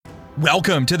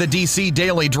Welcome to the DC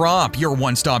Daily Drop, your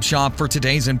one-stop shop for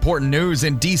today's important news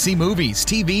in DC movies,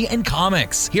 TV, and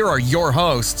comics. Here are your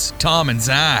hosts, Tom and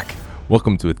Zach.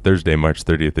 Welcome to a Thursday, March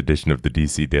 30th edition of the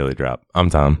DC Daily Drop.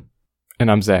 I'm Tom. And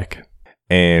I'm Zach.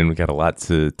 And we got a lot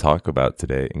to talk about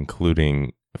today,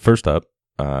 including, first up,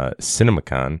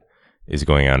 CinemaCon is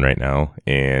going on right now,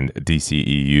 and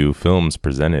DCEU films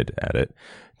presented at it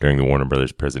during the Warner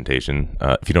Brothers presentation.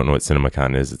 If you don't know what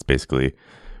CinemaCon is, it's basically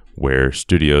where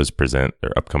studios present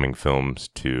their upcoming films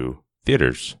to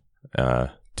theaters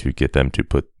to get them to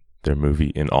put their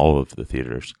movie in all of the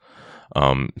theaters.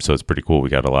 So it's pretty cool. We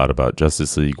got a lot about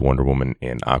Justice League, Wonder Woman,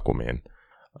 and Aquaman.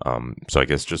 So I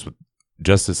guess just with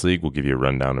Justice League, we'll give you a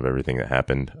rundown of everything that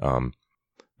happened.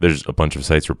 There's a bunch of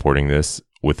sites reporting this.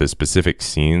 With the specific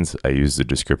scenes, I use the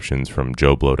descriptions from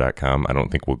JoeBlow.com. I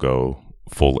don't think we'll go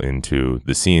full into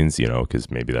the scenes, because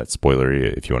maybe that's spoilery.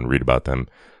 If you want to read about them,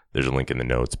 there's a link in the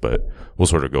notes, but we'll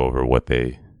sort of go over what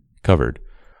they covered.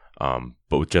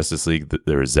 But with Justice League,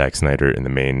 there was Zack Snyder and the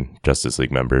main Justice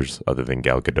League members, other than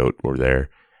Gal Gadot, were there,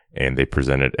 and they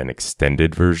presented an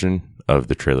extended version of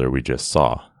the trailer we just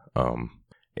saw.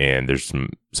 And there's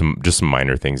some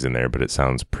minor things in there, but it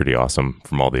sounds pretty awesome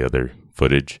from all the other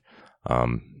footage.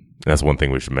 That's one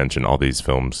thing we should mention. All these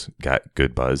films got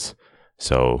good buzz,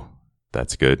 so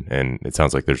that's good. And it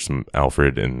sounds like there's some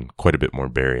Alfred and quite a bit more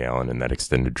Barry Allen in that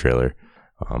extended trailer.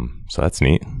 So that's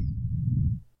neat.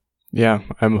 Yeah,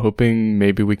 I'm hoping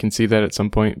maybe we can see that at some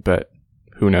point, but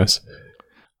who knows?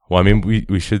 Well, I mean,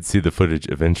 we should see the footage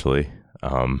eventually,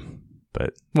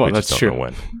 but we that's just don't true. know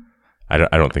when. I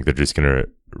don't think they're just going to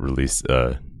release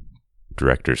a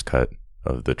director's cut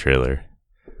of the trailer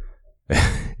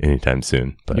anytime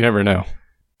soon. But you never know.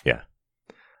 Yeah.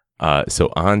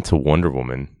 So on to Wonder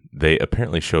Woman. They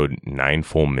apparently showed 9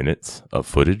 full minutes of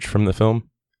footage from the film.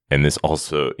 And this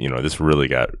also, this really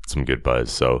got some good buzz.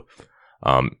 So,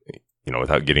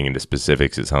 without getting into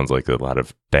specifics, it sounds like a lot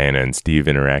of Diana and Steve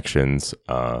interactions.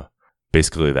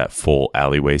 Basically that full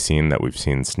alleyway scene that we've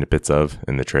seen snippets of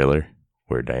in the trailer,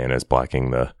 where Diana's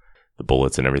blocking the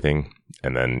bullets and everything.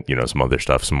 And then, some other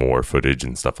stuff, some more footage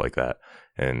and stuff like that.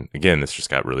 And again, this just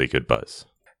got really good buzz.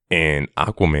 And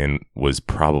Aquaman was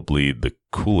probably the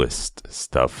coolest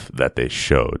stuff that they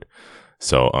showed.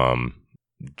 So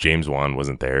James Wan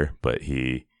wasn't there, but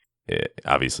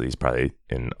obviously he's probably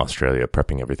in Australia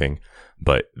prepping everything.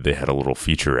 But they had a little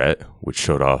featurette which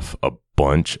showed off a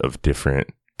bunch of different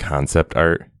concept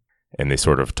art, and they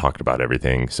sort of talked about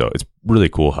everything. So it's really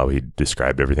cool how he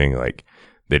described everything. Like,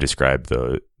 they described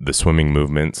the swimming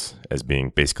movements as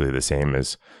being basically the same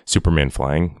as Superman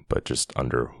flying, but just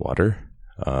underwater.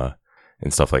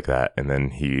 And stuff like that. And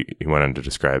then he went on to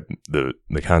describe the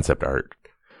concept art,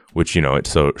 which, it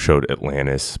showed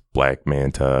Atlantis, Black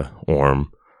Manta, Orm,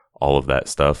 all of that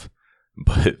stuff.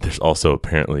 But there's also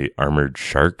apparently armored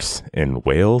sharks and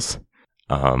whales.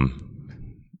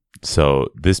 So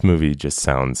this movie just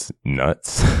sounds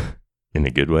nuts in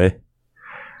a good way.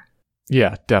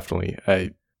 Yeah, definitely.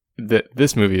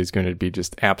 This movie is going to be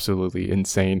just absolutely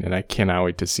insane, and I cannot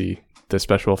wait to see the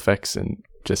special effects and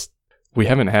just... We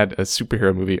haven't had a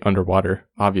superhero movie underwater,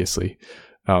 obviously.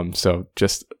 So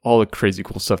just all the crazy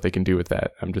cool stuff they can do with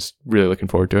that. I'm just really looking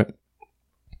forward to it.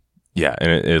 Yeah,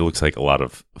 and it looks like a lot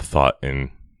of thought and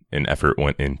effort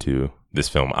went into this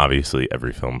film. Obviously,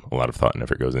 every film, a lot of thought and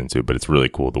effort goes into, but it's really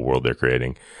cool, the world they're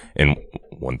creating. And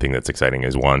one thing that's exciting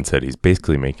is Juan said he's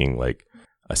basically making like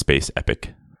a space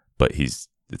epic, but it's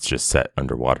just set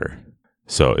underwater.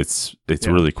 So it's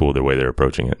really cool the way they're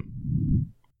approaching it.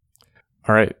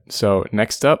 All right, so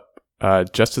next up,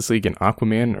 Justice League and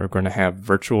Aquaman are going to have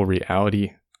virtual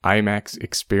reality IMAX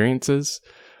experiences.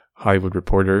 Hollywood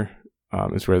Reporter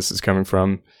is where this is coming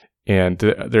from. And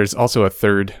there's also a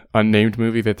third unnamed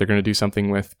movie that they're going to do something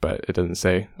with, but it doesn't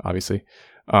say, obviously.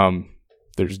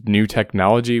 There's new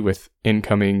technology with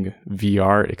incoming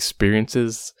VR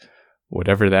experiences,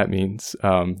 whatever that means.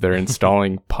 They're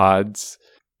installing pods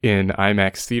in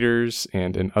IMAX theaters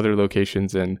and in other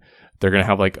locations, and they're going to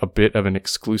have like a bit of an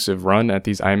exclusive run at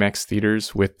these IMAX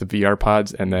theaters with the VR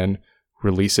pods and then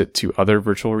release it to other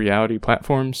virtual reality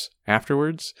platforms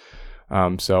afterwards.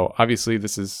 So obviously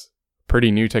this is pretty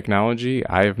new technology.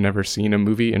 I have never seen a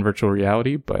movie in virtual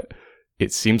reality, but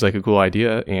it seems like a cool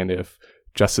idea. And if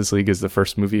Justice League is the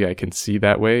first movie I can see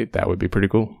that way, that would be pretty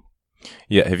cool.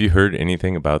 Yeah. Have you heard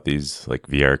anything about these like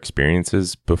VR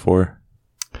experiences before?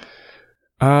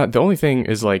 The only thing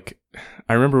is like,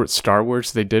 I remember with Star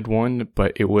Wars, they did one,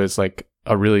 but it was like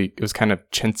it was kind of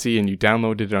chintzy, and you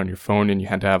downloaded it on your phone and you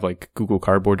had to have like Google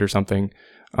Cardboard or something.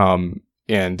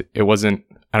 And it wasn't,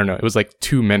 I don't know, it was like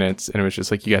 2 minutes, and it was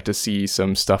just like you got to see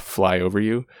some stuff fly over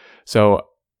you. So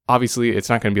obviously it's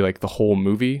not going to be like the whole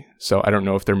movie. So I don't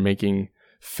know if they're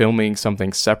filming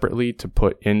something separately to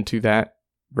put into that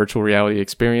virtual reality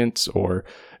experience, or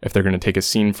if they're going to take a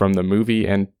scene from the movie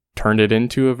and turn it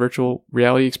into a virtual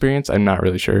reality experience. I'm not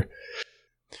really sure.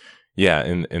 Yeah,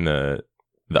 and the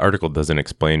article doesn't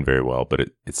explain very well, but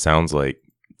it sounds like,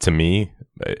 to me,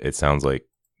 it sounds like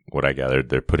what I gathered,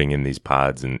 they're putting in these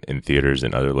pods in theaters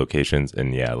and other locations.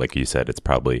 And yeah, like you said, it's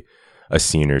probably a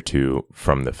scene or two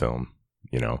from the film,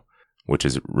 which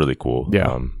is really cool.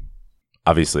 Yeah.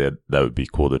 Obviously, that would be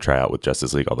cool to try out with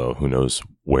Justice League, although who knows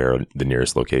where the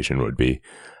nearest location would be.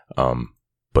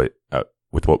 But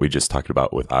with what we just talked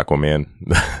about with Aquaman,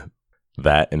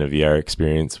 that in a VR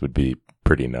experience would be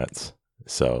pretty nuts.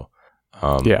 So,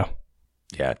 yeah,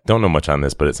 don't know much on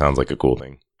this, but it sounds like a cool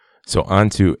thing. So on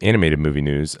to animated movie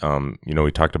news.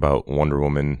 We talked about Wonder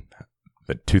Woman,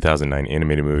 the 2009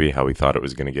 animated movie, how we thought it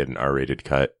was going to get an R-rated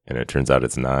cut, and it turns out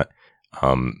it's not.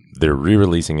 They're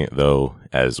re-releasing it, though,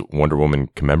 as Wonder Woman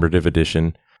Commemorative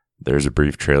Edition. There's a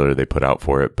brief trailer they put out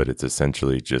for it, but it's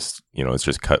essentially just, it's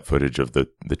just cut footage of the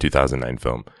 2009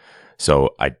 film.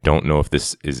 So I don't know if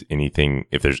this is anything,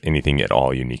 if there's anything at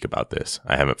all unique about this.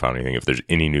 I haven't found anything. If there's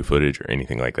any new footage or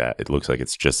anything like that, it looks like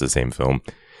it's just the same film,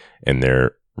 and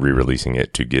they're re-releasing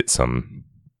it to get some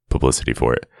publicity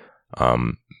for it.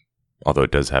 Although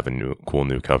it does have a cool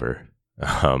new cover.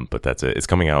 But that's it. It's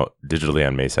coming out digitally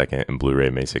on May 2nd and Blu-ray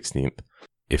May 16th.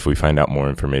 If we find out more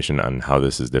information on how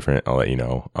this is different, I'll let you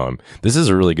know. This is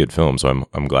a really good film, so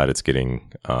I'm glad it's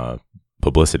getting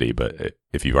publicity. But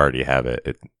if you already have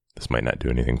it, this might not do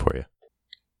anything for you.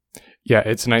 Yeah,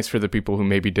 it's nice for the people who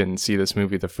maybe didn't see this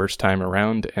movie the first time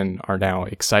around and are now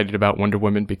excited about Wonder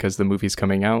Woman because the movie's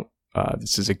coming out.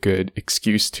 This is a good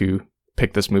excuse to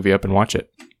pick this movie up and watch it.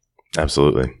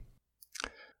 Absolutely.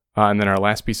 And then our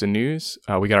last piece of news,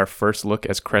 we got our first look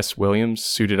as Cress Williams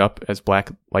suited up as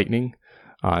Black Lightning.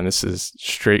 And this is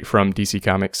straight from DC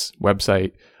Comics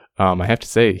website. I have to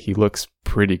say, he looks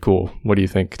pretty cool. What do you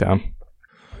think, Tom?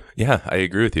 Yeah, I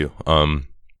agree with you.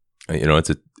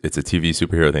 It's a TV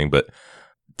superhero thing, but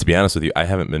to be honest with you, I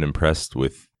haven't been impressed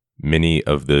with many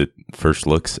of the first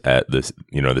looks at this,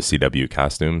 the CW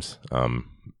costumes.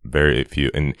 Very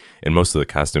few, and most of the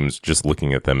costumes, just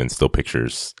looking at them in still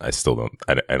pictures, I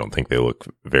don't think they look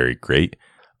very great.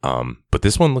 But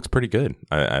this one looks pretty good.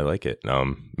 I like it.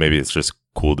 Maybe it's just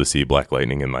cool to see Black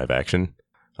Lightning in live action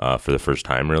for the first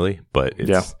time, really. But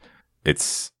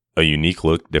it's a unique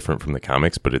look, different from the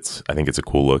comics. But I think it's a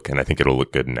cool look, and I think it'll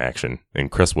look good in action.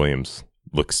 And Cress Williams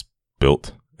looks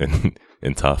built and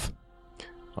tough.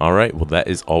 All right, well, that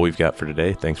is all we've got for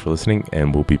today. Thanks for listening,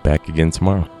 and we'll be back again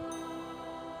tomorrow.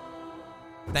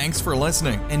 Thanks for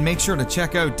listening, and make sure to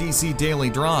check out DC Daily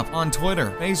Drop on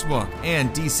Twitter, Facebook, and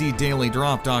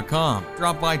DCDailyDrop.com.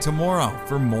 Drop by tomorrow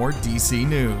for more DC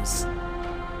news.